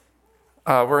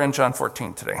We're in John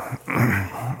 14 today.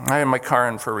 I had my car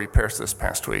in for repairs this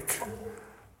past week.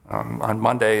 On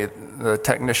Monday, the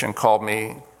technician called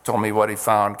me, told me what he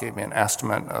found, gave me an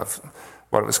estimate of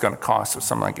what it was going to cost. It was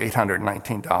something like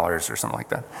 $819 or something like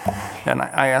that. And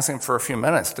I asked him for a few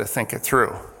minutes to think it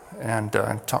through and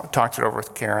talked it over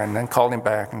with Karen, then called him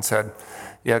back and said,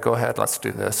 yeah, go ahead, let's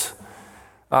do this.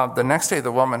 The next day,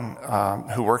 the woman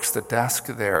who works the desk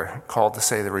there called to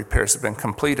say the repairs had been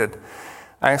completed.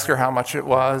 I asked her how much it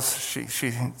was.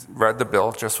 She read the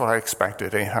bill, just what I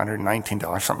expected,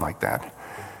 $819, something like that.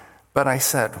 But I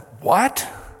said, what?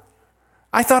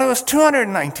 I thought it was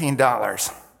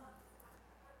 $219.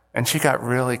 And she got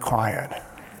really quiet.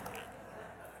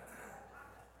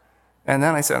 And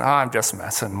then I said, I'm just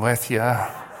messing with you.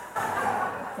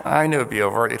 I knew it'd be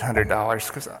over $800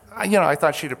 because, I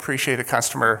thought she'd appreciate a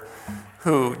customer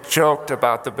who joked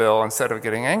about the bill instead of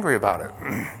getting angry about it.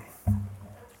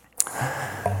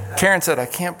 Karen said, I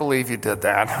can't believe you did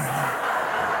that.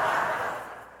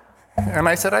 And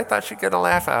I said, I thought she'd get a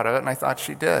laugh out of it, and I thought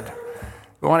she did.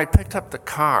 But when I picked up the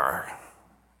car,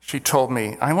 she told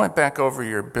me, I went back over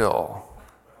your bill,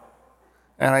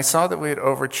 and I saw that we had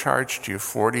overcharged you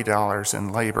 $40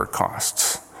 in labor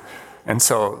costs. And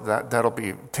so that'll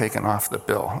be taken off the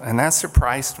bill. And that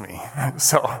surprised me.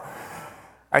 So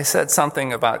I said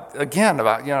something about just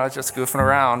goofing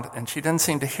around, and she didn't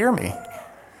seem to hear me.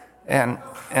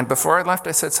 And before I left,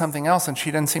 I said something else, and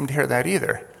she didn't seem to hear that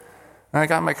either. And I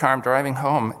got in my car, I'm driving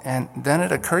home, and then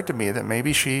it occurred to me that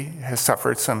maybe she has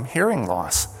suffered some hearing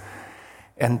loss.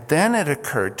 And then it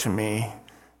occurred to me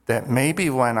that maybe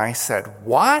when I said,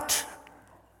 what?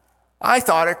 I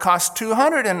thought it cost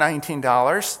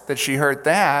 $219, that she heard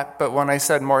that, but when I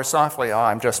said more softly,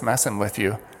 I'm just messing with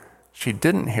you, she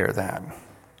didn't hear that.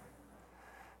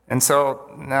 And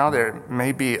so now there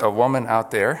may be a woman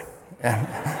out there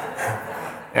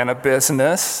and a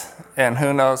business, and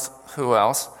who knows who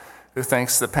else, who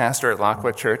thinks the pastor at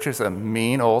Lockwood Church is a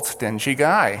mean, old, stingy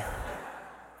guy.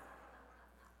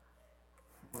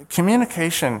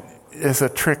 Communication is a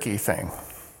tricky thing.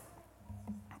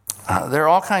 There are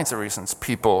all kinds of reasons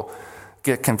people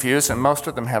get confused, and most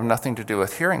of them have nothing to do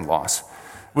with hearing loss.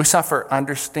 We suffer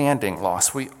understanding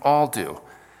loss. We all do.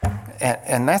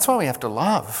 And that's why we have to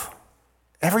love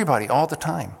everybody all the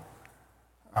time.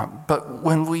 But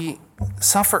when we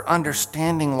suffer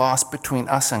understanding loss between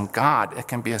us and God, it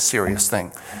can be a serious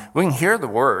thing. We can hear the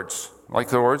words, like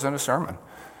the words in a sermon,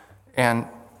 and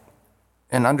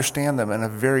understand them in a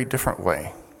very different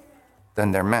way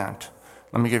than they're meant.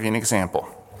 Let me give you an example.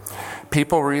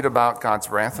 People read about God's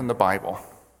wrath in the Bible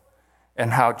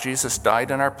and how Jesus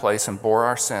died in our place and bore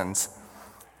our sins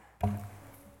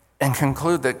and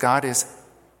conclude that God is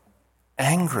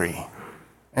angry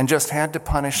and just had to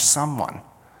punish someone.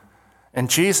 And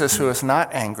Jesus, who is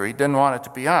not angry, didn't want it to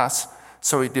be us,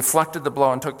 so he deflected the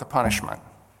blow and took the punishment.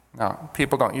 Now,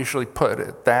 people don't usually put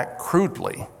it that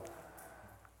crudely,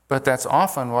 but that's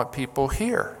often what people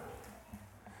hear.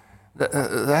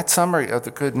 That summary of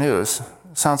the good news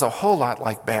sounds a whole lot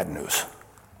like bad news.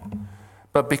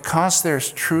 But because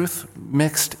there's truth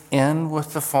mixed in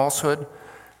with the falsehood,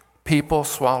 people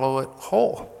swallow it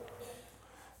whole.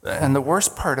 And the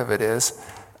worst part of it is,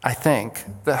 I think,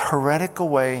 the heretical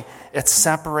way it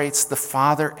separates the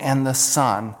Father and the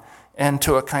Son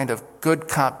into a kind of good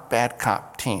cop, bad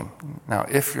cop team. Now,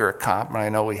 if you're a cop, and I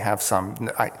know we have some,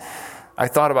 I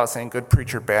thought about saying good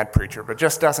preacher, bad preacher, but it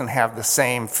just doesn't have the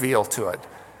same feel to it.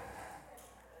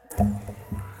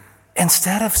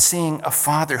 Instead of seeing a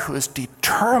Father who is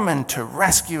determined to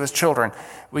rescue his children,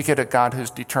 we get a God who's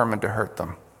determined to hurt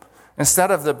them. Instead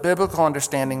of the biblical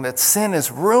understanding that sin is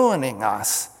ruining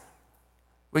us,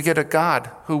 we get a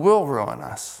God who will ruin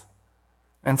us.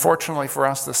 And fortunately for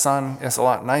us, the Son is a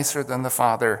lot nicer than the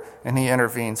Father, and he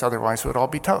intervenes, otherwise we'd all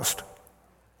be toast.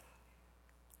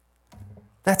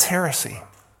 That's heresy.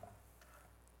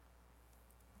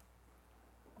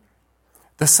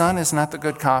 The Son is not the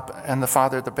good cop and the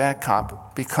Father the bad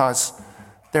cop because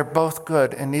they're both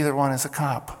good and neither one is a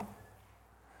cop.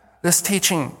 This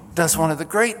teaching does one of the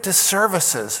great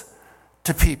disservices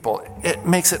to people. It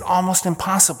makes it almost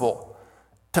impossible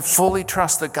to fully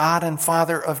trust the God and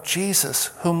Father of Jesus,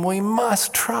 whom we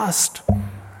must trust.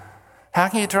 How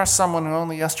can you trust someone who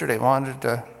only yesterday wanted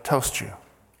to toast you?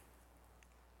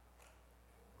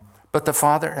 But the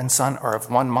Father and Son are of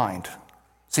one mind.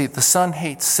 See, the Son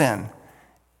hates sin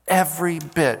every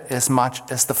bit as much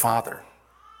as the Father.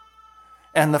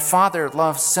 And the Father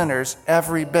loves sinners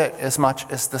every bit as much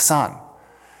as the Son.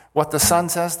 What the Son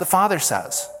says, the Father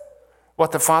says.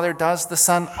 What the Father does, the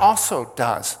Son also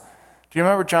does. Do you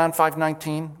remember John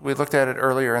 5:19? We looked at it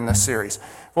earlier in this series.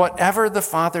 Whatever the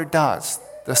Father does,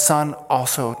 the Son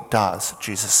also does,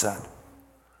 Jesus said.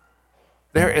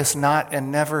 There is not and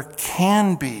never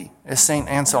can be, as St.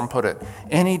 Anselm put it,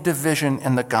 any division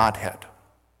in the Godhead.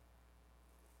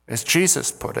 As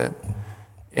Jesus put it,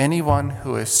 anyone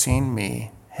who has seen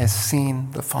me has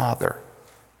seen the Father.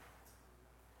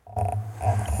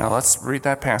 Now let's read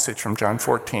that passage from John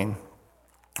 14.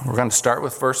 We're going to start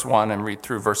with verse 1 and read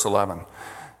through verse 11.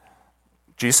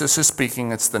 Jesus is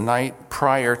speaking. It's the night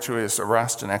prior to his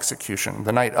arrest and execution,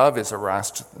 the night of his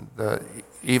arrest, the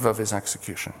eve of his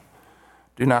execution.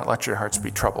 Do not let your hearts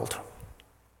be troubled.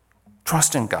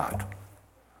 Trust in God.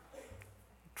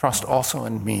 Trust also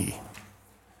in me.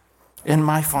 In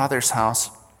my Father's house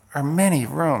are many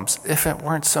rooms. If it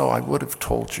weren't so, I would have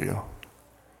told you.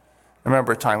 I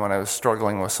remember a time when I was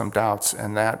struggling with some doubts,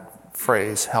 and that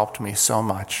phrase helped me so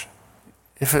much.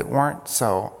 If it weren't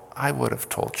so, I would have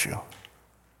told you.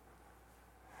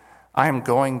 I am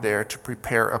going there to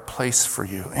prepare a place for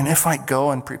you. And if I go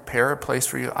and prepare a place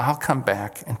for you, I'll come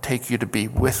back and take you to be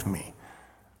with me,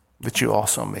 that you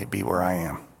also may be where I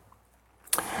am.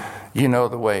 You know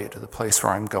the way to the place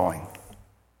where I'm going.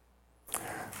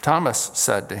 Thomas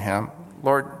said to him,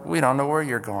 Lord, we don't know where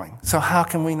you're going, so how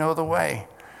can we know the way?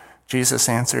 Jesus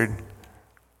answered,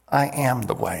 I am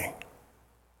the way,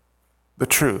 the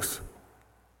truth,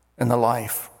 and the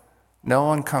life. No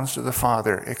one comes to the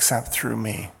Father except through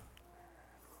me.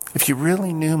 If you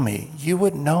really knew me, you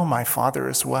would know my Father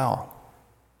as well.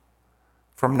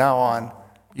 From now on,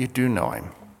 you do know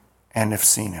him and have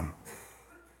seen him.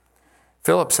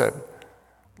 Philip said,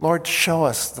 Lord, show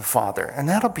us the Father, and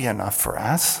that'll be enough for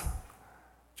us.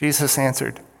 Jesus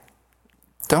answered,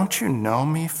 don't you know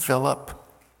me, Philip?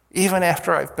 Even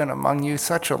after I've been among you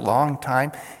such a long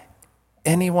time,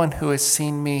 anyone who has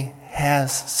seen me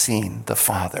has seen the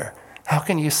Father. How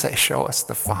can you say, show us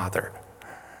the Father?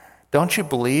 Don't you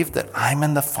believe that I'm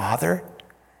in the Father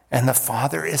and the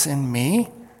Father is in me?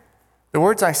 The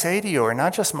words I say to you are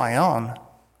not just my own.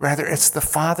 Rather, it's the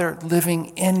Father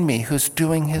living in me who's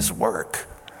doing his work.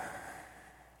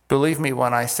 Believe me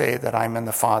when I say that I'm in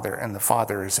the Father and the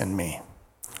Father is in me.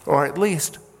 Or at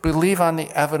least believe on the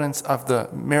evidence of the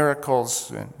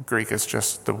miracles. In Greek, it's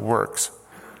just the works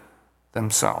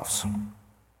themselves.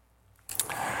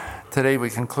 Today we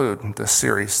conclude the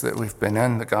series that we've been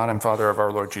in, the God and Father of our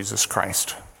Lord Jesus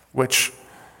Christ, which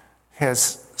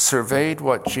has surveyed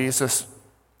what Jesus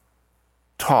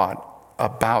taught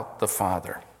about the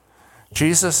Father.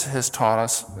 Jesus has taught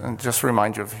us, and just to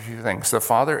remind you of a few things, the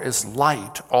Father is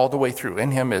light all the way through.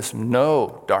 In him is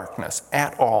no darkness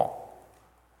at all.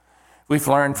 We've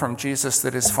learned from Jesus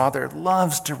that his Father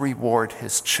loves to reward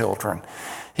his children.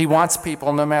 He wants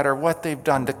people, no matter what they've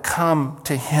done, to come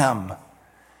to him.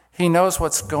 He knows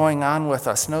what's going on with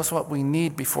us, knows what we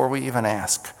need before we even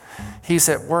ask. He's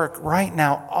at work right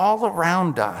now all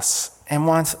around us and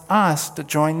wants us to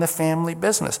join the family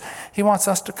business. He wants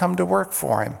us to come to work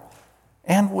for him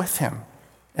and with him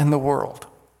in the world.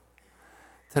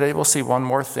 Today we'll see one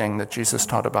more thing that Jesus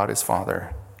taught about his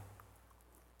Father.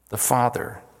 The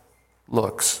Father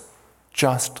looks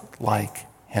just like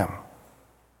him.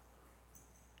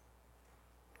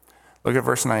 Look at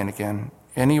verse 9 again.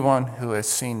 Anyone who has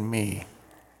seen me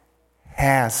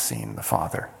has seen the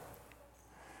Father.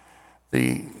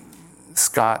 The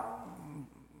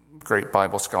great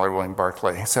Bible scholar William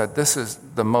Barclay said, this is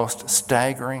the most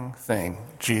staggering thing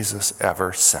Jesus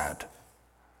ever said.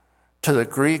 To the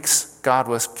Greeks, God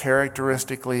was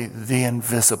characteristically the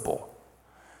invisible.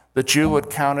 The Jew would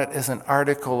count it as an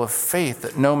article of faith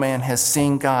that no man has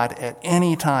seen God at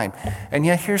any time. And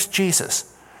yet here's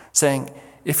Jesus saying,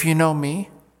 if you know me,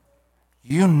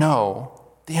 you know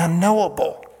the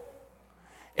unknowable.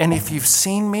 And if you've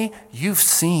seen me, you've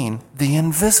seen the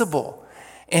invisible.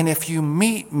 And if you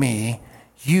meet me,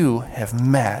 you have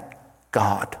met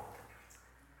God.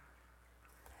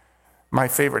 My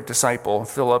favorite disciple,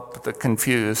 Philip the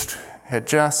confused, had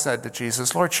just said to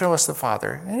Jesus, Lord, show us the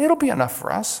Father, and it'll be enough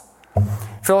for us.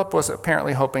 Philip was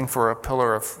apparently hoping for a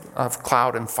pillar of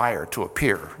cloud and fire to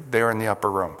appear there in the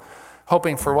upper room,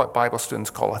 hoping for what Bible students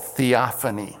call a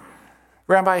theophany.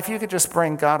 Rabbi, if you could just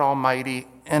bring God Almighty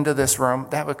into this room,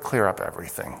 that would clear up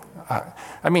everything.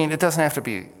 It doesn't have to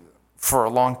be for a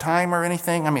long time or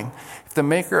anything. If the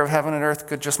maker of heaven and earth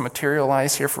could just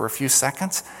materialize here for a few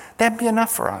seconds, that'd be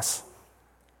enough for us.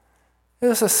 It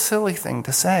was a silly thing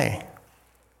to say.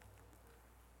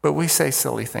 But we say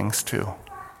silly things too.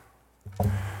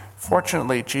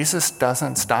 Fortunately, Jesus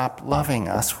doesn't stop loving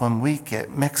us when we get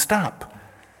mixed up.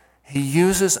 He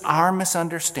uses our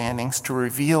misunderstandings to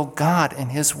reveal God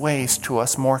and his ways to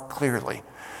us more clearly.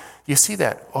 You see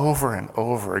that over and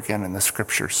over again in the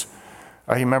scriptures.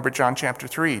 You remember John chapter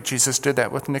 3, Jesus did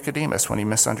that with Nicodemus when he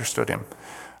misunderstood him.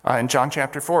 In John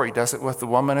chapter 4, he does it with the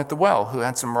woman at the well who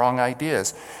had some wrong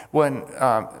ideas. When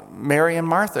Mary and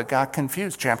Martha got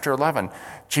confused, chapter 11,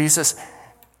 Jesus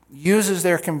uses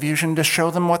their confusion to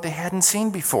show them what they hadn't seen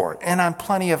before, and on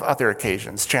plenty of other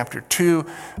occasions. Chapter 2,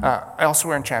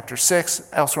 elsewhere in chapter 6,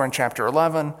 elsewhere in chapter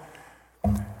 11.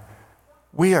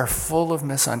 We are full of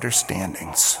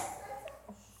misunderstandings.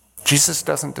 Jesus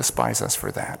doesn't despise us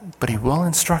for that, but he will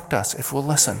instruct us if we'll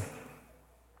listen.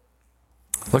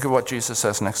 Look at what Jesus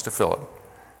says next to Philip.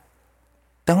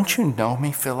 Don't you know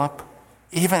me, Philip?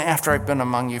 Even after I've been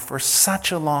among you for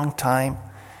such a long time,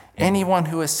 anyone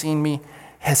who has seen me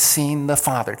has seen the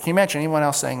Father. Can you imagine anyone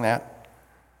else saying that?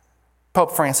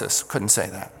 Pope Francis couldn't say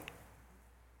that.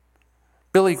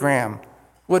 Billy Graham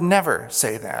would never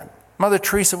say that. Mother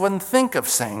Teresa wouldn't think of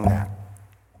saying that.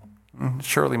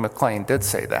 Shirley MacLaine did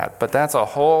say that, but that's a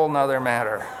whole nother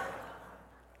matter.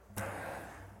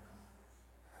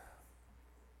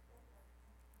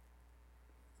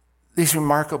 These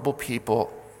remarkable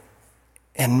people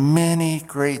and many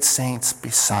great saints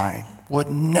beside would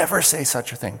never say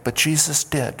such a thing, but Jesus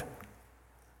did.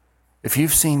 If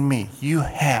you've seen me, you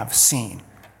have seen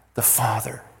the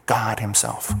Father, God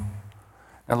himself.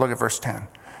 Now look at verse 10.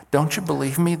 Don't you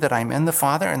believe me that I'm in the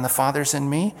Father and the Father's in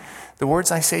me? The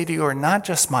words I say to you are not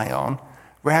just my own.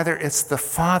 Rather, it's the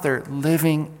Father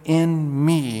living in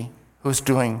me who's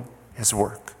doing his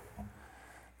work.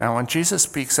 Now, when Jesus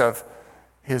speaks of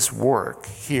his work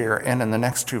here and in the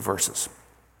next two verses,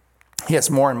 he has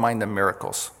more in mind than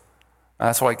miracles.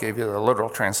 That's why I gave you the literal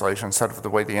translation instead of the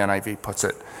way the NIV puts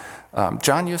it.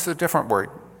 John used a different word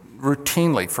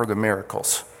routinely for the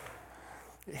miracles.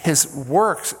 His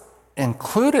works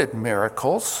included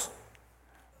miracles,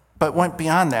 but went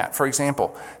beyond that. For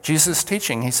example, Jesus'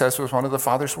 teaching, he says, was one of the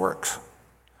Father's works.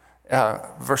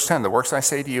 Verse 10, the works I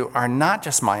say to you are not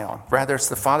just my own. Rather, it's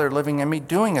the Father living in me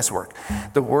doing his work.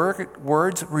 The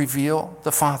words reveal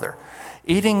the Father.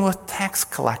 Eating with tax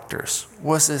collectors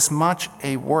was as much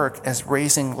a work as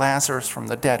raising Lazarus from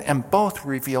the dead, and both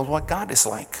revealed what God is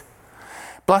like.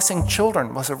 Blessing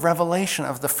children was a revelation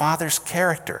of the Father's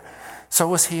character. So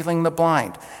was healing the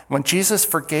blind. When Jesus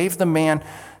forgave the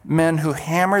men who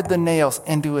hammered the nails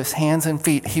into his hands and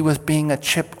feet, he was being a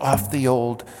chip off the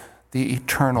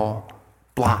eternal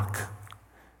block.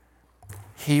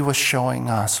 He was showing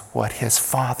us what his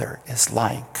Father is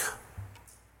like.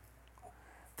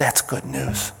 That's good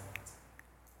news.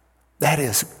 That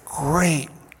is great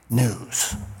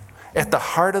news. At the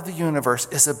heart of the universe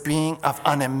is a being of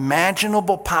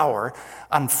unimaginable power,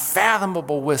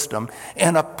 unfathomable wisdom,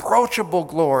 and approachable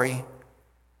glory.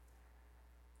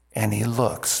 And he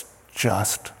looks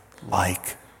just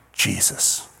like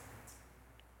Jesus.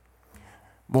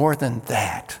 More than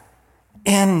that,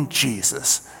 in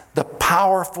Jesus, the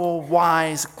powerful,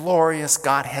 wise, glorious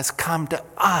God has come to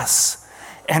us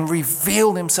and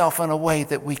revealed himself in a way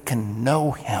that we can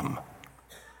know him.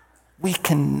 We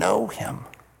can know him.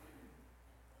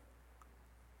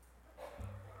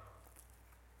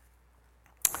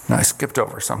 Now, I skipped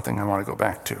over something I want to go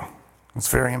back to. It's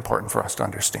very important for us to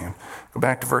understand. Go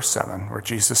back to verse 7, where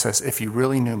Jesus says, if you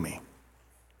really knew me,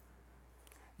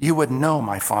 you would know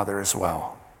my Father as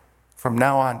well. From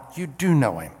now on, you do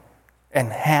know him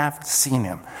and have seen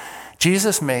him.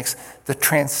 Jesus makes the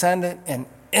transcendent and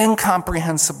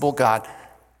incomprehensible God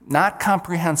not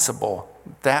comprehensible,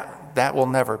 that will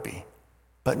never be,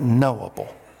 but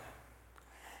knowable.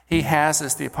 He has,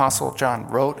 as the Apostle John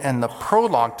wrote in the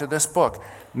prologue to this book,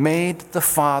 made the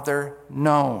Father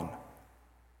known.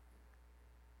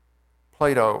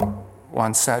 Plato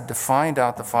once said, to find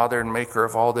out the Father and maker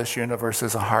of all this universe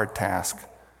is a hard task.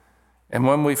 And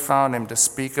when we found him, to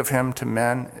speak of him to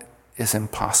men is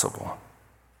impossible.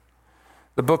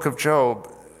 The book of Job,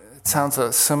 it sounds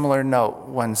a similar note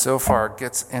when Zophar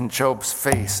gets in Job's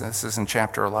face. This is in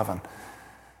chapter 11.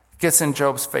 Gets in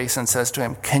Job's face and says to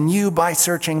him, can you by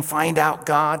searching find out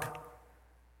God?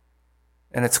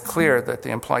 And it's clear that the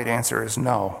implied answer is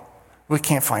no. We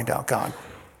can't find out God.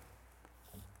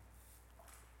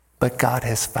 But God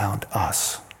has found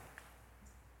us.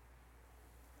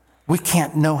 We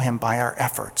can't know him by our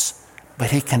efforts,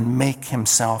 but he can make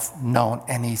himself known,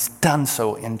 and he's done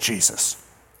so in Jesus.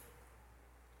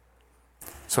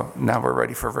 So now we're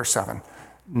ready for verse 7.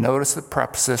 Notice the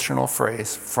prepositional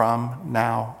phrase, from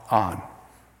now on.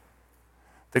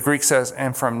 The Greek says,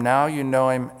 and from now you know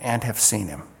him and have seen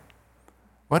him.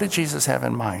 What did Jesus have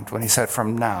in mind when he said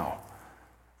from now?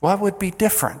 What would be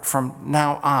different from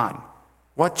now on?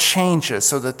 What changes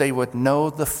so that they would know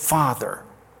the Father?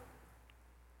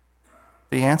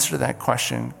 The answer to that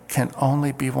question can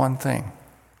only be one thing.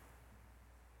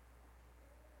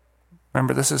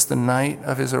 Remember, this is the night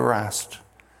of his arrest.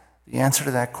 The answer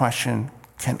to that question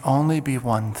can only be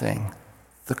one thing: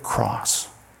 the cross.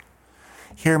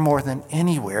 Here more than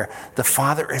anywhere, the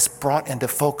Father is brought into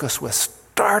focus with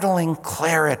startling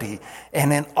clarity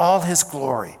and in all his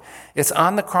glory. It's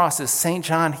on the cross, as St.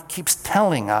 John keeps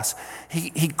telling us.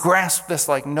 He grasped this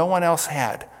like no one else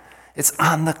had. It's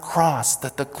on the cross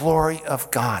that the glory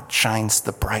of God shines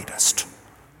the brightest.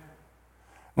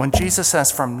 When Jesus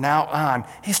says from now on,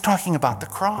 he's talking about the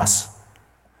cross.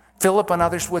 Philip and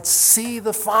others would see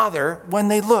the Father when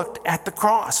they looked at the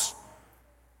cross.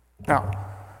 Now,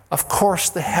 of course,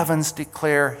 the heavens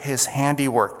declare his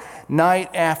handiwork. Night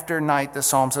after night, the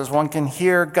psalm says, one can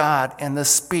hear God in the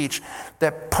speech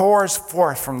that pours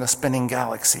forth from the spinning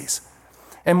galaxies.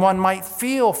 And one might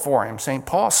feel for him, St.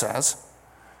 Paul says,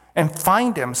 and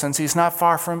find him, since he's not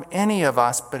far from any of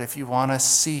us. But if you want to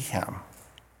see him,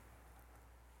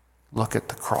 look at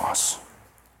the cross.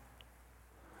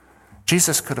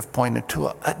 Jesus could have pointed to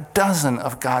a dozen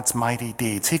of God's mighty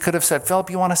deeds. He could have said, Philip,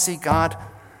 you want to see God?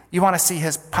 You want to see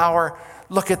his power?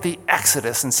 Look at the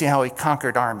Exodus and see how he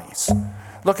conquered armies.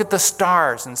 Look at the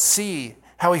stars and see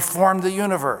how he formed the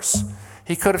universe.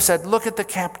 He could have said, look at the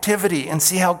captivity and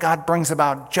see how God brings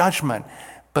about judgment.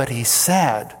 But he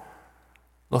said,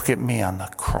 look at me on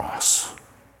the cross,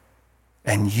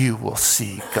 and you will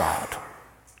see God.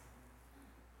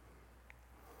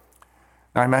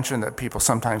 Now, I mentioned that people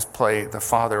sometimes play the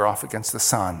Father off against the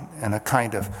Son in a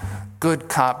kind of good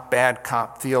cop, bad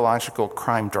cop theological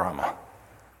crime drama.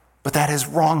 But that is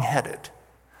wrong-headed.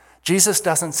 Jesus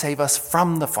doesn't save us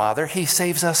from the Father. He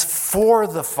saves us for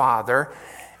the Father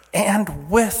and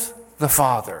with the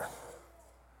Father.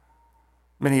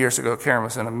 Many years ago, Karen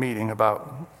was in a meeting about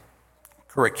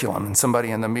curriculum, and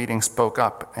somebody in the meeting spoke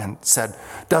up and said,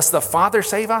 does the Father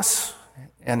save us?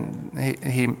 And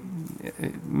he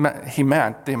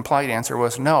meant, the implied answer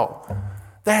was no.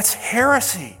 That's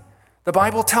heresy. The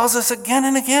Bible tells us again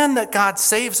and again that God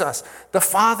saves us, the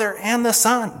Father and the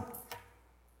Son.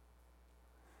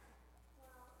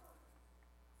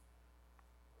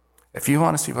 If you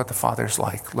want to see what the Father's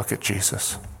like, look at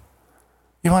Jesus.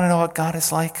 You want to know what God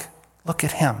is like? Look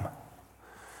at him.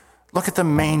 Look at the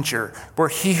manger where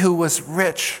he who was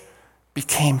rich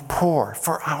became poor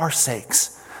for our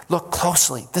sakes. Look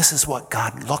closely. This is what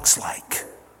God looks like.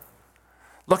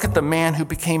 Look at the man who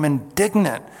became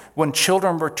indignant when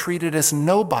children were treated as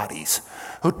nobodies,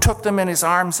 who took them in his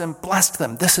arms and blessed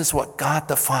them. This is what God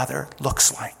the Father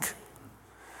looks like.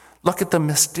 Look at the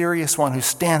mysterious one who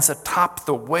stands atop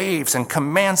the waves and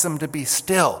commands them to be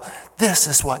still. This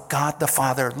is what God the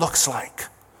Father looks like.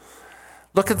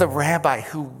 Look at the rabbi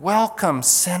who welcomes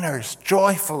sinners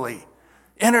joyfully,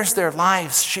 enters their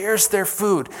lives, shares their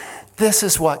food. This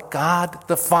is what God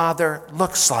the Father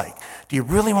looks like. Do you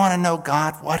really want to know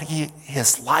God, what he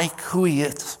is like, who he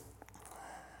is?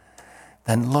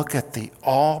 Then look at the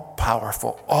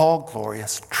all-powerful,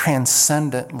 all-glorious,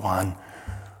 transcendent one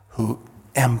who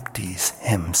empties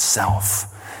himself.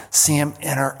 See him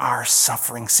enter our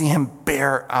suffering. See him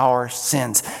bear our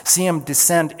sins. See him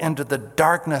descend into the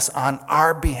darkness on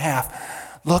our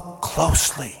behalf. Look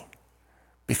closely,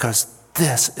 because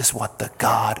this is what the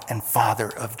God and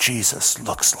Father of Jesus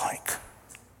looks like.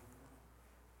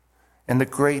 In the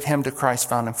great hymn to Christ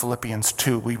found in Philippians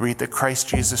 2, we read that Christ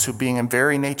Jesus, who being in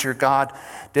very nature God,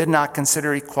 did not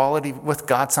consider equality with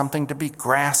God something to be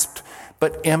grasped,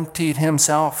 but emptied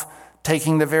himself,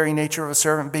 taking the very nature of a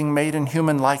servant, being made in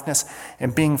human likeness,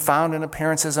 and being found in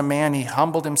appearance as a man, he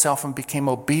humbled himself and became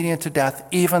obedient to death,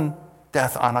 even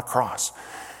death on a cross.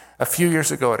 A few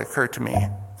years ago, it occurred to me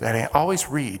that I always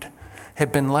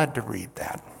had been led to read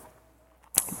that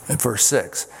in verse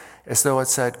 6, as though it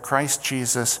said, Christ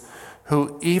Jesus,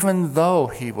 who even though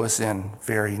he was in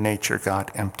very nature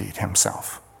God, emptied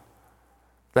himself.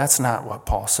 That's not what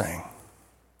Paul's saying.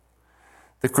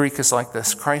 The Greek is like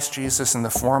this: Christ Jesus, in the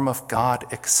form of God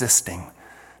existing,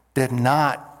 did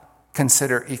not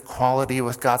consider equality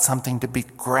with God something to be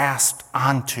grasped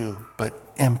onto, but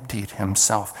emptied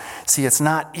himself. See, it's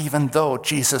not even though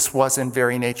Jesus was in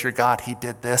very nature God, he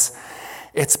did this.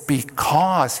 It's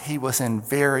because he was in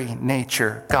very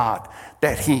nature God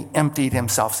that he emptied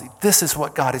himself. See, this is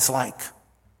what God is like.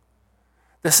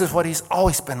 This is what he's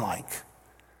always been like.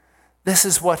 This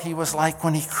is what he was like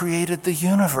when he created the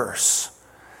universe.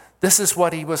 This is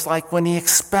what he was like when he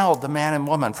expelled the man and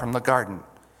woman from the garden.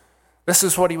 This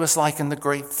is what he was like in the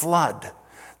great flood.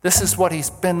 This is what he's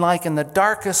been like in the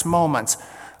darkest moments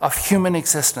of human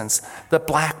existence: the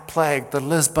Black Plague, the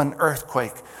Lisbon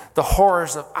earthquake, the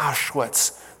horrors of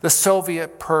Auschwitz, the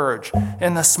Soviet purge,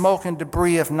 and the smoke and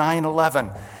debris of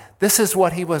 9/11. This is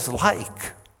what he was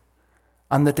like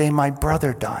on the day my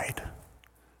brother died.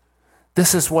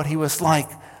 This is what he was like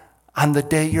on the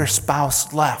day your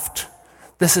spouse left.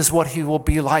 This is what he will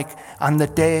be like on the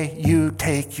day you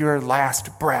take your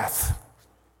last breath.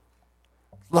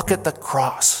 Look at the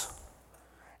cross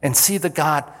and see the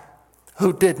God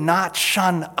who did not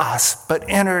shun us, but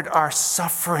entered our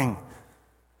suffering.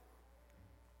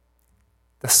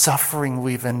 The suffering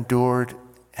we've endured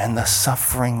and the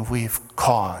suffering we've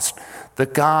caused. The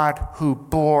God who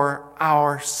bore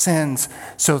our sins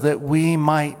so that we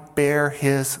might bear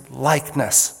his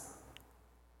likeness.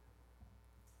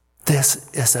 This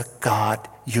is a God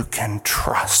you can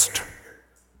trust.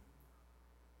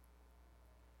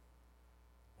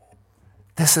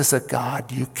 This is a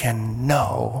God you can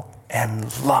know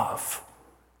and love.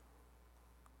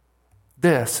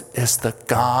 This is the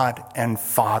God and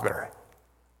Father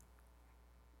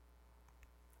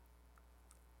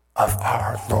of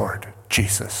our Lord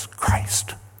Jesus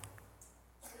Christ.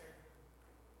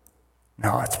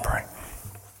 Now let's pray.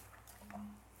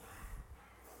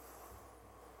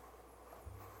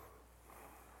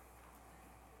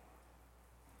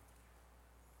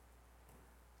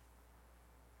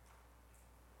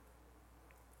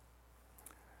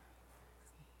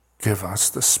 Give us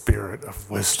the spirit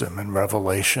of wisdom and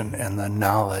revelation and the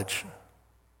knowledge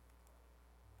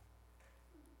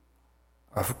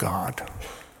of God,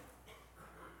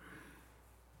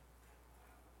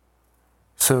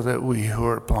 so that we who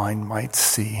are blind might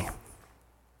see,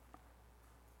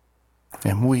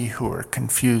 and we who are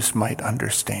confused might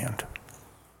understand,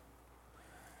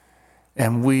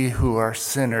 and we who are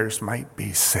sinners might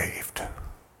be saved.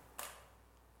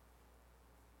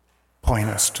 Point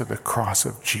us to the cross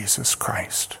of Jesus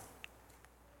Christ,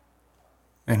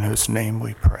 in whose name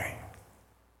we pray.